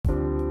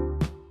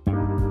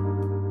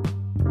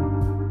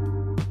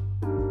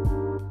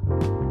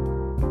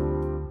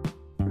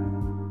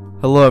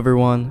Hello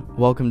everyone,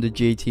 welcome to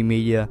JT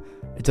Media.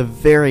 It's a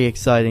very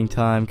exciting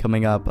time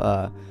coming up.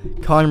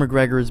 Conor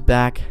McGregor is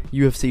back,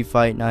 UFC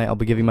Fight Night. I'll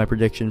be giving my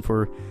prediction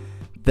for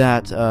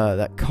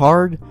that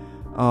card.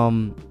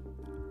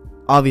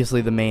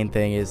 Obviously the main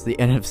thing is the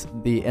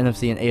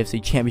NFC and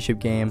AFC Championship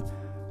game.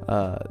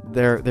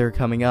 They're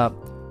coming up,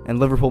 and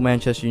Liverpool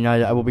Manchester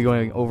United. I will be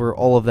going over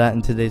all of that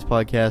in today's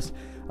podcast.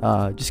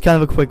 Just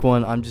kind of a quick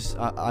one. I'm just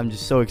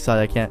so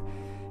excited. I can't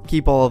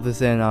keep all of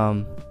this in.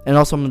 And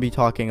also I'm going to be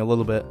talking a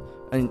little bit,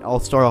 and I'll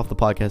start off the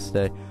podcast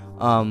today.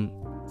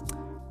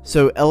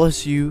 So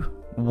LSU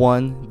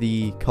won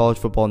the College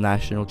Football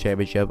National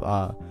Championship.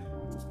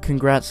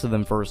 Congrats to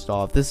them first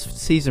off. This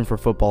season for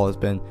football has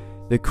been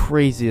the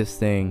craziest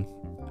thing,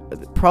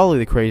 probably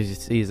the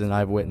craziest season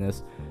I've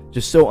witnessed.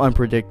 Just so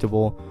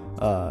unpredictable.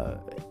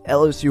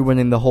 LSU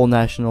winning the whole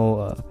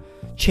national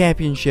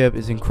championship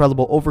is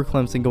incredible. Over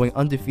Clemson, going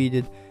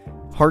undefeated.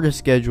 Hardest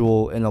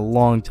schedule in a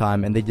long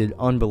time, and they did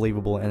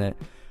unbelievable in it.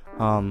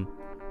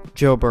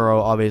 Joe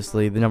Burrow,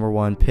 obviously the number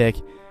one pick,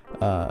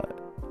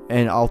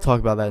 and I'll talk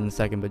about that in a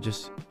second, but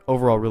just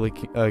overall really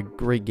a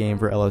great game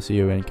for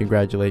LSU, and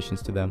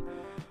congratulations to them.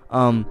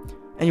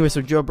 Anyway,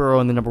 so Joe Burrow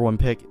and the number one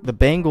pick. The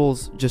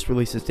Bengals just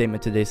released a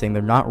statement today saying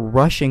they're not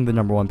rushing the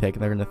number one pick,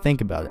 and they're going to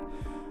think about it.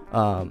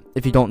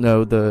 If you don't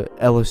know, the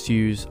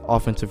LSU's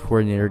offensive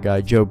coordinator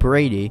guy, Joe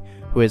Brady,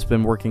 who has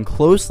been working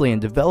closely in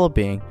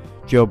developing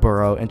Joe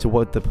Burrow into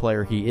what the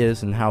player he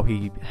is and how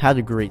he had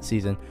a great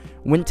season,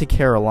 went to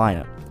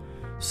Carolina.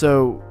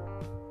 So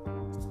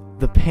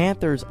the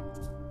Panthers,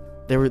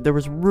 there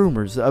was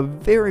rumors, a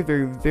very,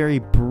 very, very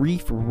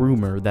brief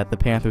rumor that the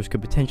Panthers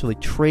could potentially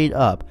trade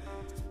up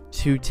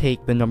to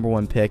take the number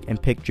one pick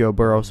and pick Joe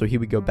Burrow, so he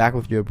would go back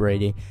with Joe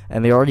Brady,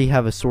 and they already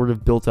have a sort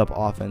of built-up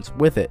offense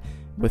with it.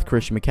 With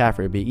Christian McCaffrey,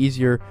 it'd be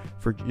easier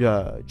for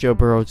Joe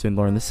Burrow to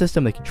learn the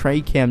system. They could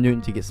trade Cam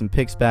Newton to get some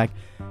picks back.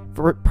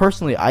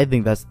 Personally, I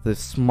think that's the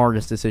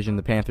smartest decision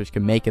the Panthers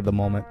can make at the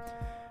moment.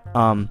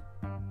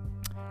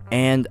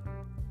 And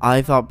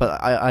I thought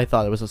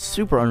it was a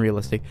super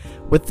unrealistic.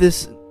 With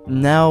this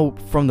now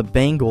from the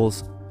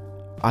Bengals,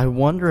 I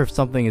wonder if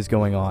something is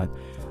going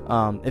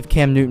on. If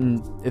Cam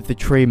Newton, if the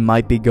trade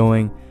might be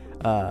going,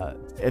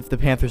 if the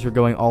Panthers are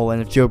going all in,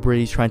 if Joe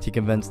Brady's trying to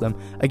convince them.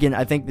 Again,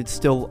 I think it's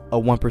still a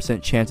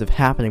 1% chance of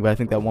happening, but I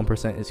think that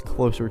 1% is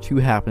closer to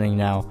happening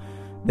now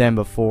than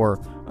before,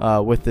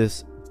 with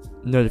this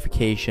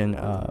notification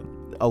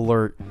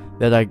alert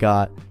that I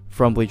got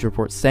from Bleacher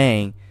Report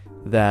saying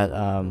that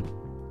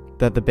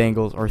that the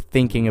Bengals are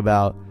thinking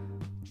about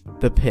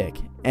the pick.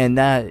 And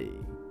that,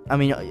 I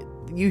mean,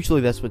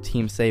 usually that's what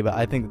teams say, but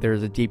I think that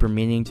there's a deeper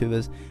meaning to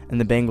this, and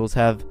the Bengals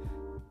have,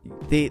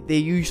 they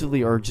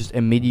usually are just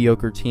a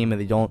mediocre team, and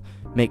they don't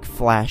make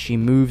flashy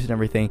moves and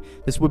everything.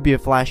 This would be a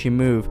flashy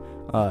move.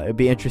 It'd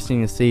be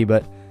interesting to see,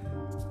 but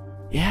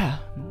yeah,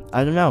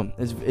 I don't know.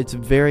 It's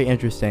very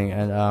interesting,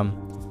 and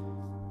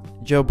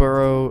Joe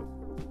Burrow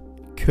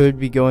could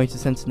be going to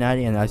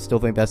Cincinnati, and I still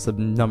think that's the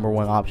number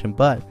one option,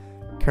 but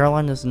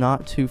Carolina's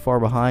not too far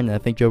behind, and I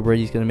think Joe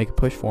Brady's going to make a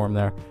push for him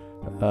there,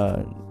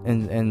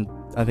 and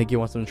I think he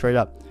wants them to trade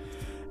up.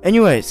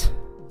 Anyways,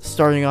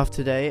 starting off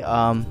today,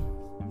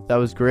 that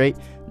was great.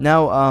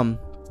 Now,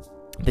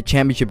 the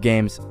championship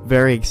games,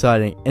 very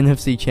exciting.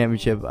 NFC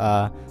Championship,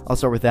 I'll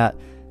start with that.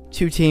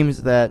 Two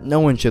teams that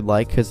no one should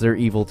like because they're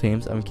evil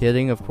teams. I'm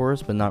kidding, of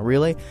course, but not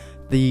really.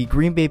 The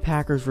Green Bay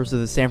Packers versus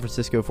the San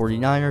Francisco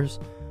 49ers.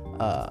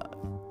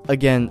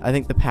 Again, I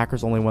think the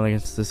Packers only won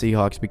against the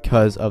Seahawks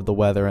because of the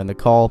weather and the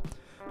call.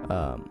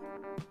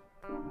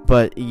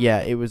 But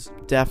yeah, it was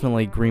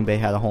definitely Green Bay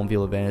had a home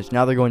field advantage.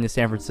 Now they're going to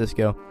San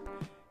Francisco.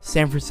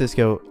 San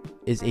Francisco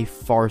is a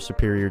far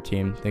superior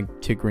team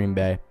to Green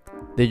Bay.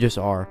 They just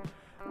are.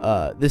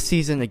 This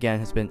season, again,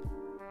 has been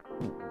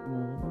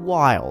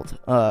wild.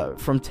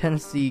 From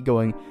Tennessee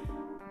going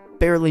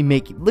barely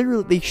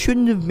literally, they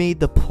shouldn't have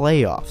made the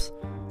playoffs.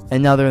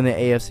 And now they're in the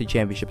AFC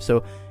Championship.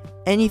 So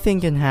anything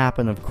can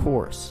happen, of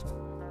course.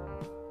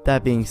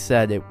 That being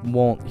said, it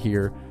won't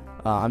here.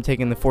 I'm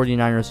taking the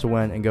 49ers to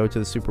win and go to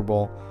the Super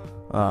Bowl.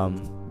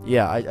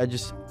 Yeah, I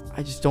just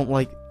don't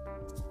like,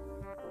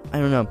 I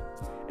don't know.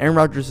 Aaron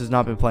Rodgers has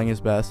not been playing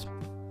his best,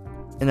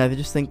 and I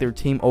just think their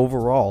team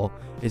overall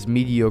is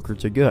mediocre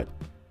to good.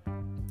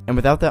 And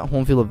without that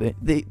home field,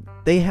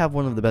 they have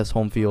one of the best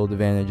home field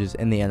advantages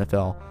in the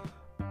NFL.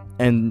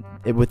 And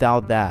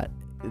without that,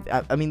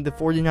 I mean, the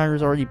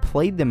 49ers already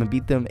played them and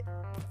beat them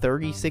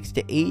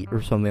 36-8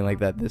 or something like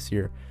that this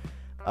year.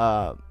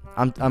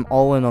 I'm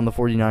all in on the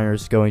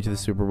 49ers going to the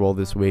Super Bowl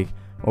this week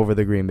over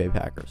the Green Bay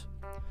Packers.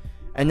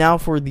 And now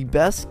for the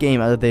best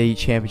game out of the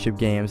championship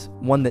games,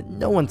 one that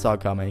no one saw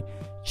coming,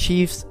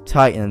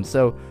 Chiefs-Titans.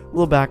 So, a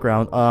little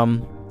background.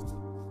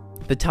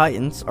 The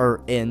Titans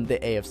are in the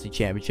AFC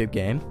Championship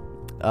game.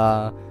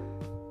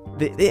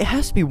 It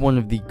has to be one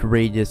of the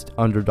greatest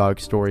underdog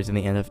stories in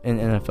the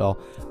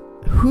NFL.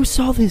 Who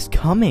saw this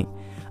coming?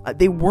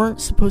 They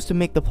weren't supposed to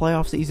make the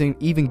playoffs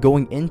even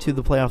going into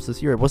the playoffs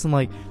this year. It wasn't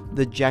like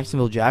the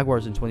Jacksonville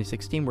Jaguars in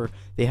 2016 where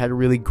they had a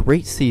really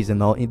great season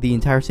the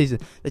entire season.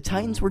 The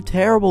Titans were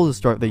terrible to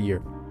start the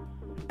year.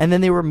 and then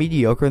they were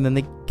mediocre, and then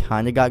they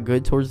kind of got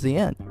good towards the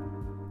end.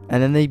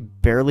 And then they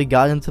barely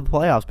got into the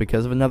playoffs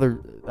because of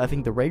I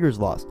think the Raiders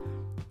lost.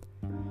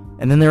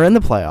 And then they're in the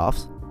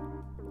playoffs,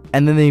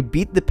 and then they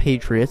beat the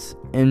Patriots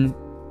in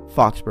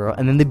Foxborough,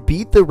 and then they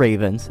beat the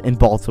Ravens in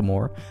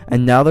Baltimore,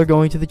 and now they're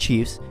going to the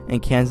Chiefs in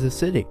Kansas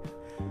City.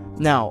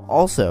 Now,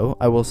 also,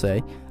 I will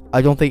say,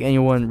 I don't think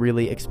anyone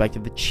really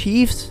expected the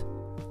Chiefs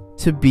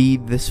to be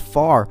this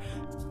far.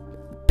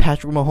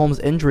 Patrick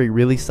Mahomes' injury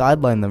really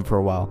sidelined them for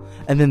a while,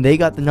 and then they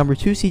got the number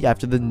 2 seed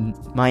after the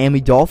Miami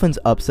Dolphins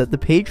upset the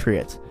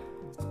Patriots.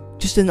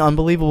 Just an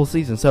unbelievable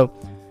season. So,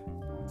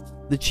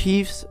 the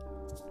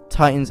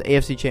Chiefs-Titans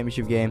AFC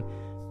Championship game,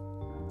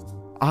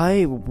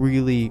 I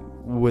really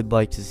would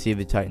like to see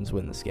the Titans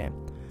win this game.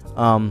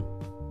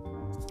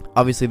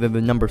 Obviously, they're the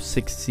number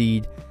 6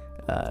 seed.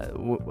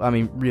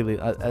 Really,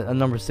 a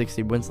number 6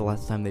 seed. When's the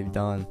last time they've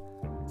done?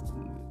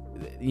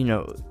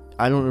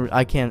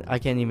 I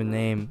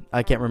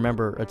can't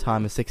remember a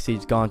time a 6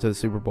 seed's gone to the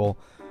Super Bowl.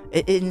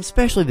 And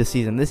especially this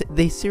season.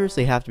 They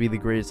seriously have to be the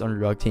greatest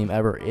underdog team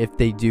ever if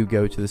they do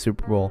go to the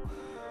Super Bowl.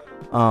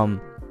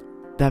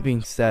 That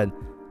being said,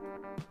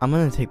 I'm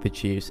going to take the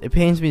Chiefs. It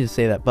pains me to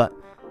say that, but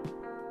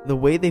the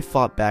way they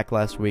fought back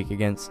last week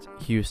against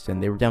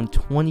Houston, they were down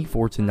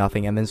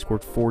 24-0 and then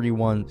scored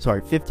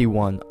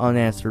 51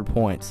 unanswered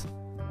points.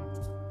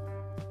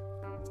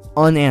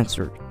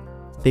 Unanswered.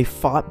 They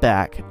fought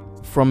back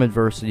from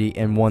adversity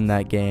and won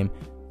that game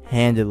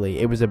handedly.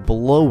 It was a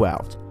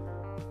blowout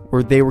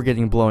where they were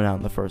getting blown out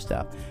in the first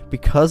half.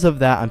 Because of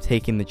that, I'm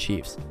taking the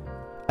Chiefs.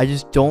 I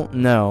just don't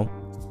know.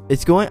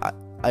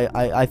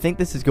 I think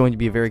this is going to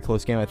be a very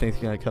close game. I think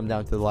it's going to come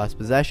down to the last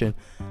possession.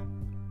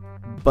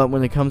 But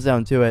when it comes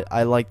down to it,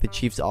 I like the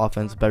Chiefs'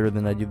 offense better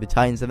than I do the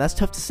Titans. And that's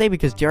tough to say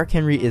because Derrick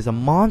Henry is a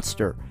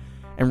monster.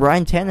 And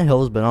Ryan Tannehill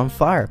has been on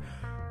fire.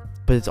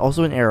 But it's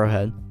also an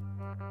Arrowhead.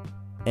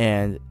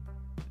 And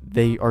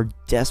they are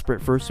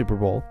desperate for a Super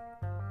Bowl.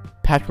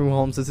 Patrick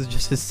Mahomes, this is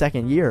just his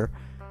second year.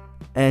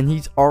 And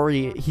he's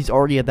already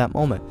at that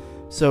moment.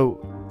 So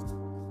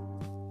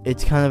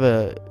it's kind of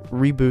a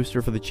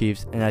rebooster for the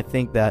Chiefs. And I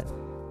think that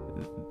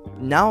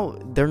now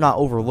they're not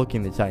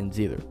overlooking the Titans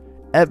either.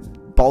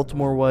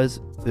 Baltimore was,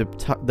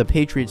 the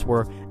Patriots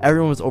were,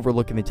 everyone was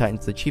overlooking the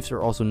Titans. The Chiefs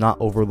are also not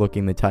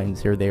overlooking the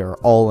Titans here. They are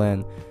all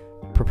in,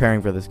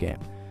 preparing for this game.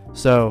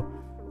 So,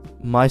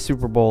 my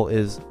Super Bowl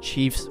is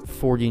Chiefs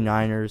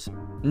 49ers.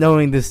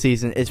 Knowing this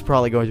season, it's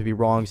probably going to be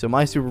wrong. So,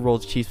 my Super Bowl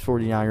is Chiefs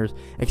 49ers.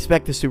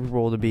 Expect the Super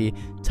Bowl to be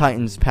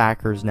Titans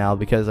Packers now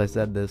because I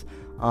said this.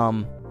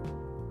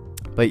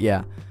 But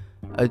yeah,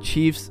 a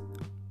Chiefs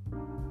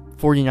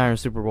 49ers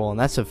Super Bowl, and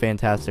that's a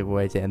fantastic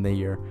way to end the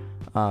year.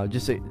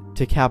 Just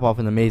to cap off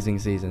an amazing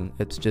season.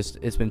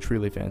 It's been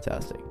truly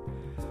fantastic.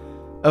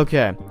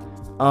 Okay.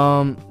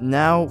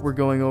 Now we're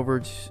going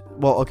over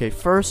to,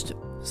 first,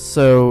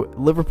 so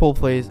Liverpool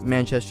plays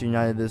Manchester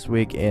United this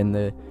week in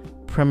the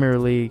Premier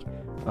League.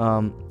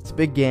 It's a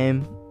big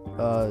game.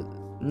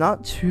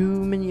 Not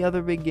too many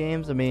other big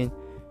games. I mean,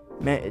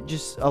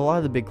 just a lot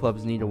of the big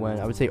clubs need to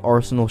win. I would say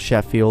Arsenal,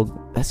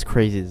 Sheffield. That's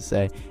crazy to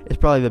say. It's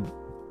probably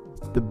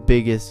the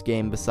biggest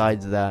game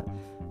besides that.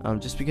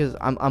 Just because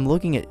I'm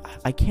looking at,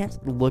 I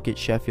can't look at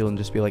Sheffield and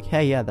just be like,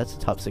 hey, yeah, that's a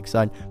top 6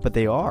 side, but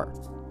they are.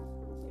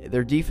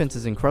 Their defense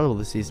is incredible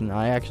this season.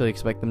 I actually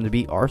expect them to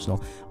beat Arsenal.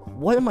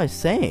 What am I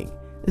saying?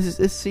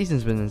 This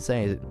season's been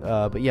insane.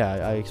 But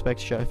yeah, I expect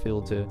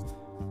Sheffield to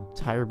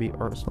tire beat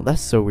Arsenal.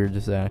 That's so weird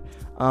to say.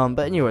 But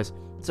anyways,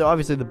 so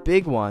obviously the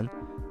big one,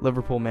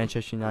 Liverpool,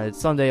 Manchester United,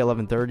 Sunday,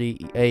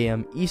 11:30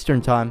 a.m. Eastern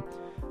time.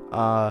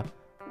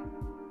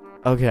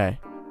 Okay.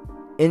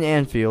 In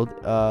Anfield,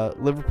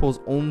 Liverpool's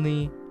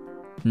only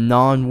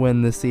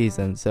non-win this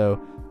season, so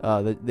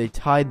they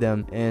tied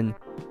them in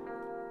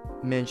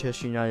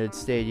Manchester United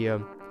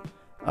Stadium,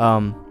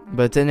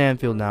 but it's in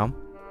Anfield now,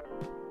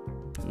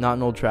 not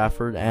in Old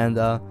Trafford, and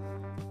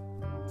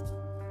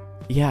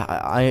yeah,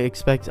 I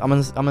expect I'm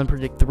gonna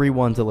predict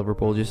 3-1 to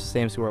Liverpool, just the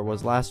same score it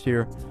was last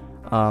year.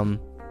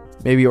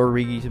 Maybe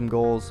Origi some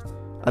goals.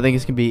 I think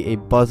it's gonna be a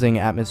buzzing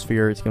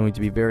atmosphere. It's going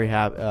to be very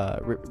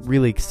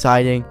really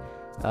exciting.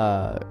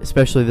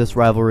 Especially this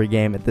rivalry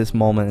game at this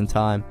moment in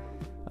time.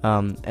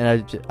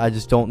 And I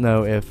just don't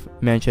know if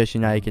Manchester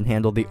United can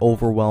handle the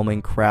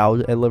overwhelming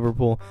crowd at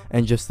Liverpool,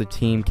 and just the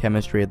team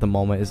chemistry at the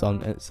moment is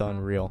it's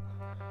unreal.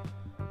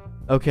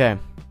 Okay,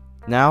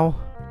 now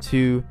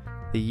to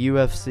the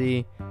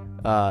UFC.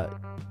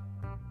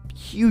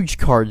 Huge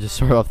card to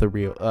start off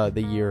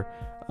the year.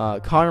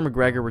 Conor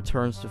McGregor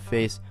returns to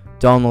face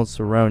Donald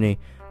Cerrone.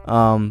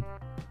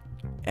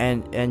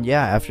 And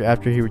yeah,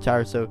 after he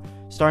retired. So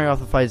starting off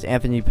the fight is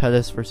Anthony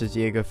Pettis versus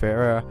Diego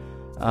Ferreira.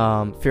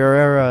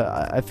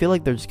 Ferreira, I feel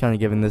like they're just kind of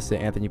giving this to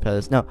Anthony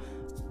Pettis. Now,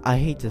 I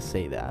hate to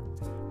say that,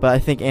 but I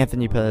think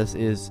Anthony Pettis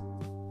is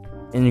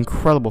an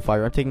incredible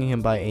fighter. I'm taking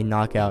him by a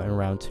knockout in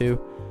round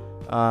 2.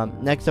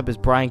 Next up is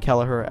Brian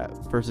Kelleher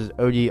versus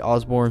Odi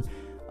Osborne.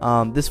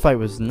 This fight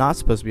was not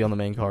supposed to be on the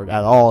main card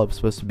at all. It was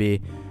supposed to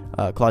be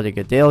Claudia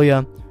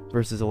Gadelha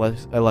versus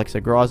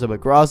Alexa Grasso, but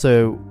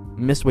Grasso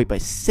missed weight by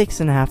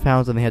 6.5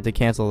 pounds and they had to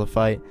cancel the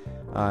fight.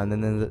 and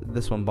then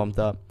this one bumped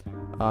up.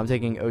 I'm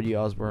taking O.D.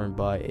 Osbourne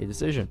by a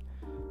decision.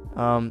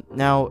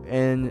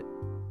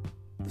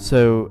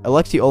 So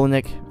Alexei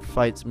Oleinik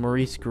fights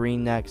Maurice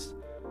Green next.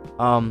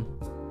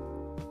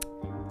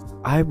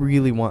 I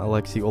really want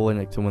Alexei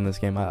Oleinik to win this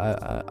game.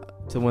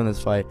 To win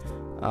this fight.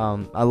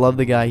 I love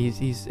the guy.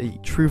 He's a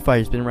true fighter.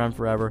 He's been around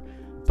forever.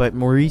 But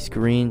Maurice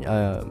Green,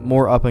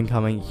 more up and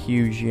coming,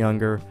 huge,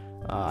 younger.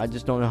 I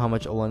just don't know how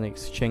much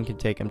Oleinik's chin can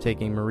take. I'm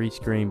taking Maurice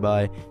Green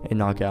by a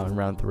knockout in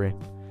round 3.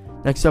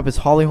 Next up is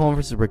Holly Holm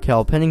versus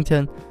Raquel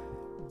Pennington.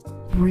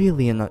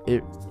 Really,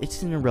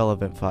 it's an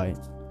irrelevant fight.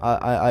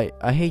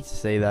 I hate to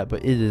say that,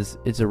 but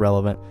it's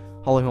irrelevant.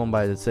 Holly Holm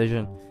by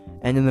decision.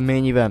 And in the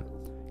main event,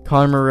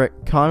 Conor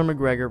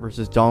McGregor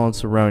versus Donald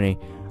Cerrone.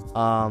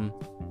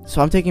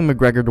 So I'm taking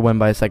McGregor to win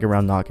by a second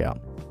round knockout.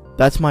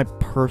 That's my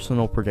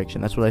personal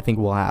prediction. That's what I think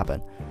will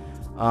happen.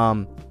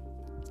 I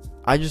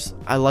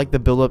like the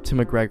build up to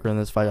McGregor in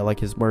this fight. I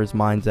like where his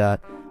mind's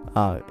at.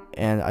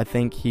 And I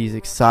think he's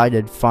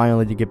excited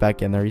finally to get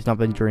back in there. He's not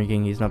been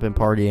drinking. He's not been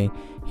partying.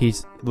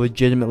 He's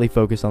legitimately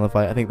focused on the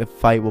fight. I think the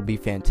fight will be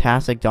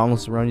fantastic. Donald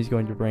Cerrone is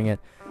going to bring it.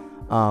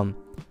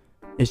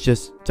 It's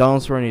just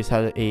Donald Cerrone has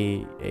had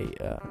a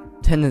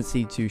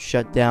tendency to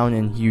shut down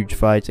in huge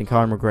fights, and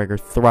Conor McGregor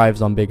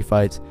thrives on big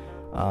fights.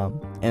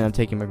 And I'm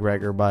taking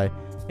McGregor by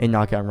a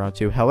knockout in round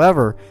 2.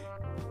 However,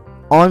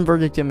 on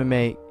Verdict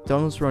MMA,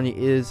 Donald Cerrone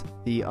is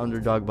the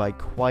underdog by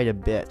quite a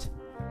bit.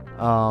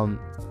 And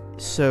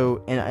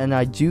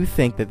I do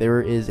think that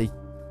there is a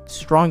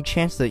strong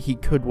chance that he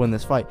could win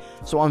this fight.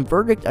 So on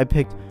Verdict, I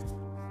picked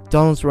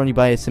Donald Cerrone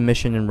by a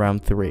submission in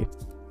round 3.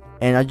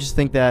 And I just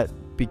think that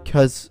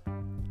because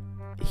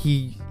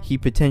he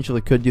potentially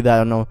could do that, I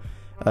don't know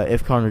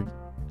if Conor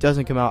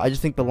doesn't come out. I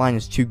just think the line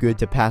is too good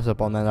to pass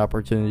up on that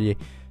opportunity.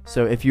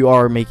 So if you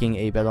are making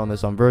a bet on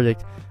this on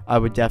Verdict, I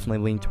would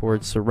definitely lean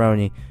towards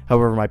Cerrone.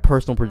 However, my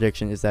personal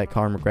prediction is that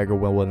Conor McGregor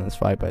will win this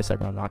fight by a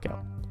second round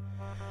knockout.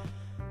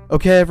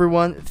 Okay,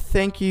 everyone,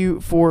 thank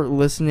you for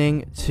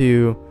listening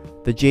to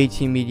the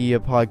JT Media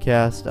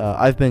podcast.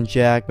 I've been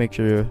Jack. Make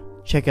sure to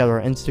check out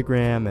our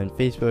Instagram and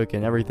Facebook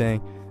and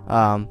everything.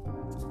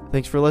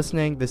 Thanks for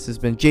listening. This has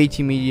been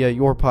JT Media,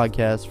 your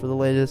podcast for the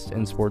latest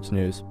in sports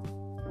news.